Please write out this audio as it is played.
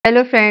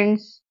Hello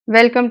friends,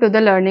 welcome to the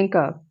learning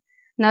curve.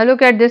 Now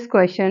look at this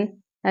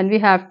question and we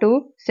have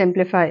to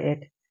simplify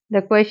it.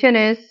 The question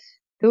is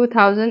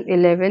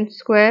 2011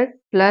 square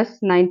plus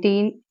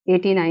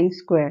 1989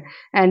 square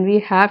and we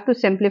have to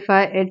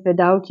simplify it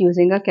without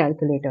using a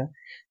calculator.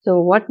 So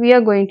what we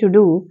are going to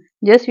do,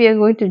 we are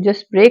going to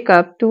just break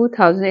up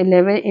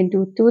 2011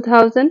 into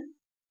 2000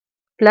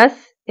 plus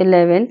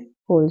 11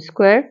 whole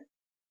square,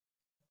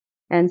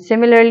 and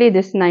similarly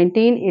this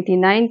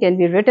 1989 can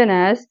be written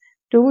as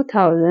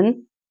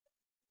 2000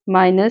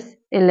 minus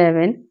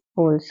 11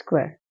 whole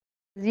square.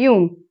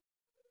 Assume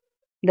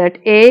that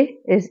A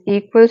is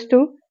equals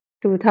to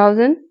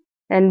 2000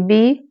 and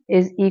B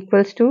is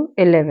equals to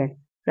 11,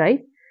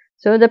 right?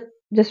 So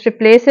just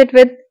replace it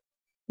with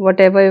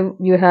whatever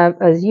you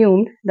have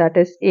assumed, that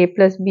is A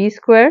plus B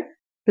square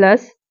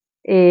plus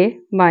A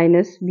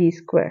minus B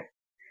square.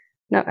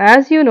 Now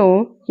as you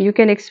know, you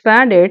can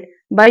expand it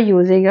by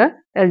using a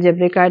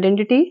algebraic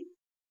identity,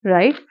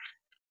 right?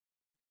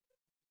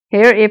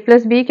 Here A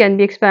plus B can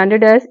be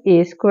expanded as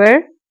A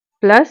square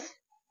plus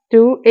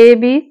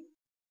 2AB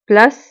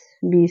plus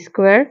B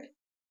square,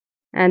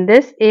 and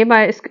this A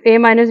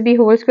minus B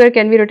whole square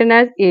can be written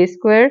as A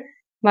square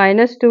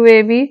minus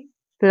 2AB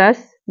plus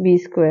B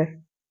square,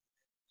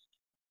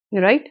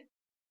 right?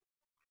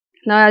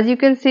 Now as you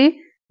can see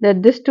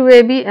that this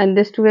 2AB and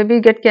this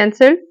 2AB get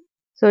cancelled,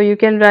 so you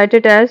can write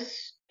it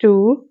as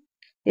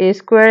 2A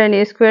square and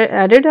A square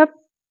added up,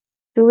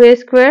 2A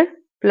square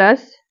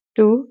plus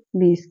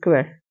 2B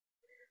square.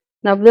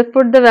 Now let's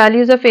put the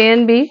values of A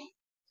and B.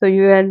 So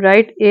you can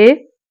write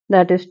A,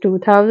 that is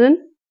 2000,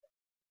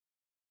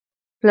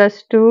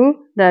 plus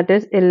 2, that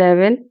is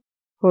 11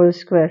 whole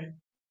square.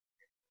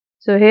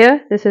 So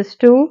here this is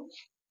 2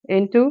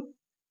 into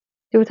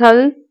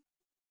 2000.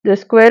 The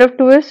square of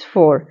 2 is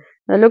 4.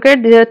 Now look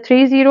at, there are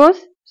 3 zeros.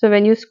 So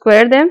when you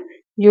square them,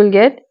 you will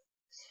get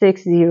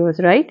 6 zeros,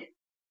 right?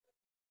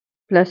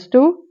 Plus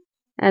 2,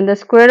 and the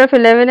square of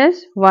 11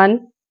 is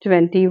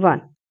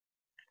 121.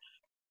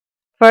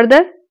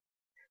 Further,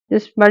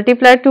 just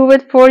multiply 2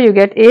 with 4, you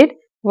get 8.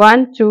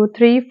 1, 2,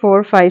 3,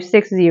 4, 5,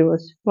 6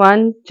 zeros.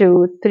 1,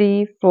 2,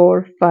 3,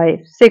 4, 5,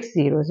 6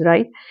 zeros,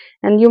 right?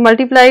 And you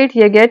multiply it,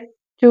 you get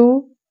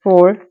 2,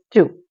 4,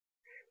 2.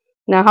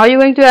 Now how are you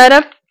going to add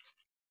up?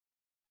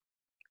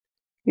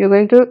 You're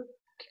going to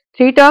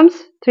 3 terms,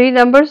 3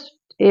 numbers,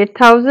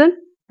 8000,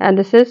 and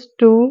this is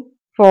 2,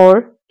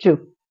 4,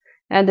 2.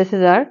 And this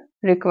is our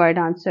required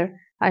answer.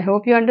 I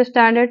hope you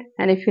understand it,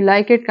 and if you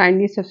like it,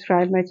 kindly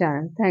subscribe my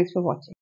channel. Thanks for watching.